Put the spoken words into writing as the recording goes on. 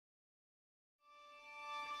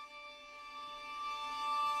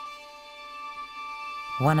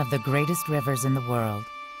One of the greatest rivers in the world,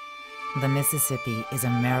 the Mississippi is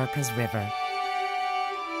America's river.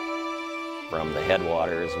 From the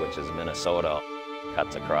headwaters, which is Minnesota,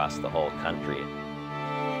 cuts across the whole country.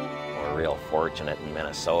 We're real fortunate in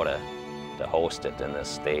Minnesota to host it in this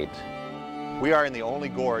state. We are in the only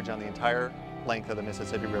gorge on the entire length of the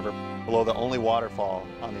Mississippi River, below the only waterfall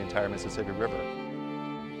on the entire Mississippi River.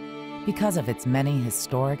 Because of its many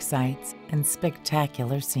historic sites and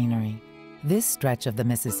spectacular scenery, this stretch of the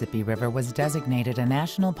Mississippi River was designated a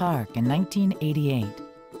national park in 1988.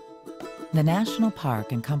 The national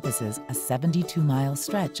park encompasses a 72-mile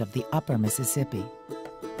stretch of the upper Mississippi,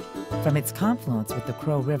 from its confluence with the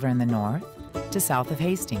Crow River in the north to south of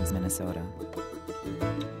Hastings, Minnesota.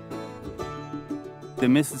 The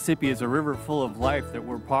Mississippi is a river full of life that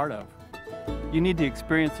we're part of. You need to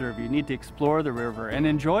experience the river, you need to explore the river and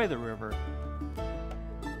enjoy the river.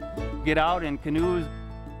 Get out in canoes,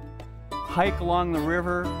 hike along the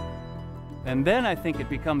river, and then I think it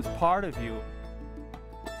becomes part of you.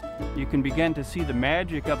 You can begin to see the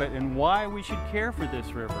magic of it and why we should care for this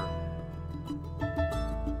river.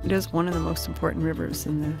 It is one of the most important rivers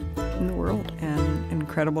in the world, and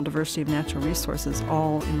incredible diversity of natural resources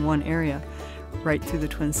all in one area, right through the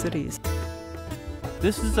Twin Cities.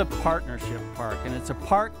 This is a partnership park, and it's a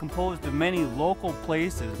park composed of many local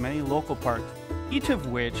places, many local parks, each of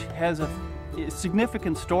which has a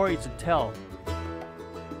significant story to tell.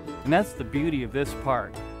 And that's the beauty of this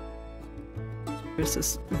park. There's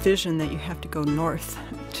this vision that you have to go north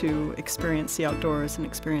to experience the outdoors and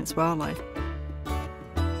experience wildlife.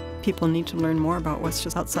 People need to learn more about what's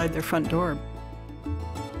just outside their front door.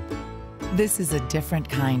 This is a different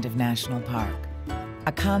kind of national park,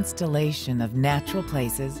 a constellation of natural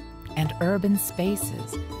places and urban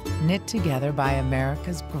spaces knit together by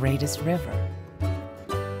America's greatest river.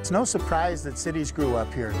 It's no surprise that cities grew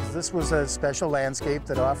up here, because this was a special landscape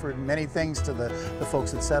that offered many things to the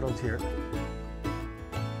folks that settled here.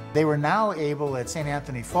 They were now able at St.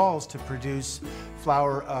 Anthony Falls to produce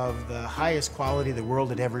flour of the highest quality the world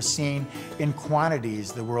had ever seen in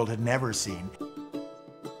quantities the world had never seen.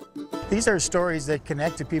 These are stories that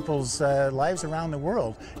connect to people's lives around the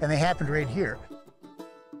world, and they happened right here.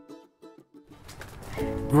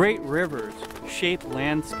 Great rivers shape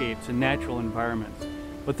landscapes and natural environments,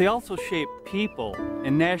 but they also shape people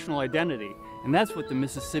and national identity, and that's what the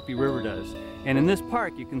Mississippi River does. And in this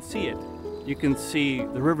park, you can see it. You can see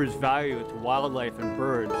the river's value to wildlife and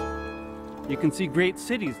birds. You can see great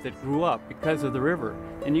cities that grew up because of the river,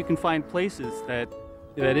 and you can find places that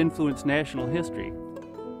influence national history.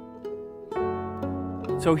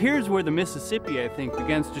 So here's where the Mississippi, I think,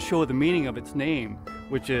 begins to show the meaning of its name,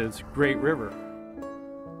 which is Great River.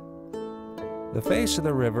 The Face of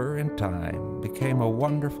the River, in time, became a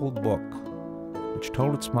wonderful book, which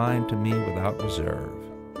told its mind to me without reserve,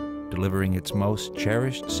 delivering its most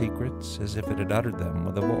cherished secrets as if it had uttered them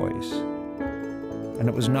with a voice. And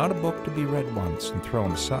it was not a book to be read once and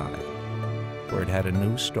thrown aside, for it had a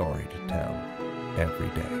new story to tell every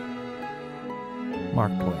day.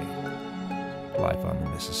 Mark Twain, Life on the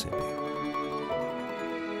Mississippi.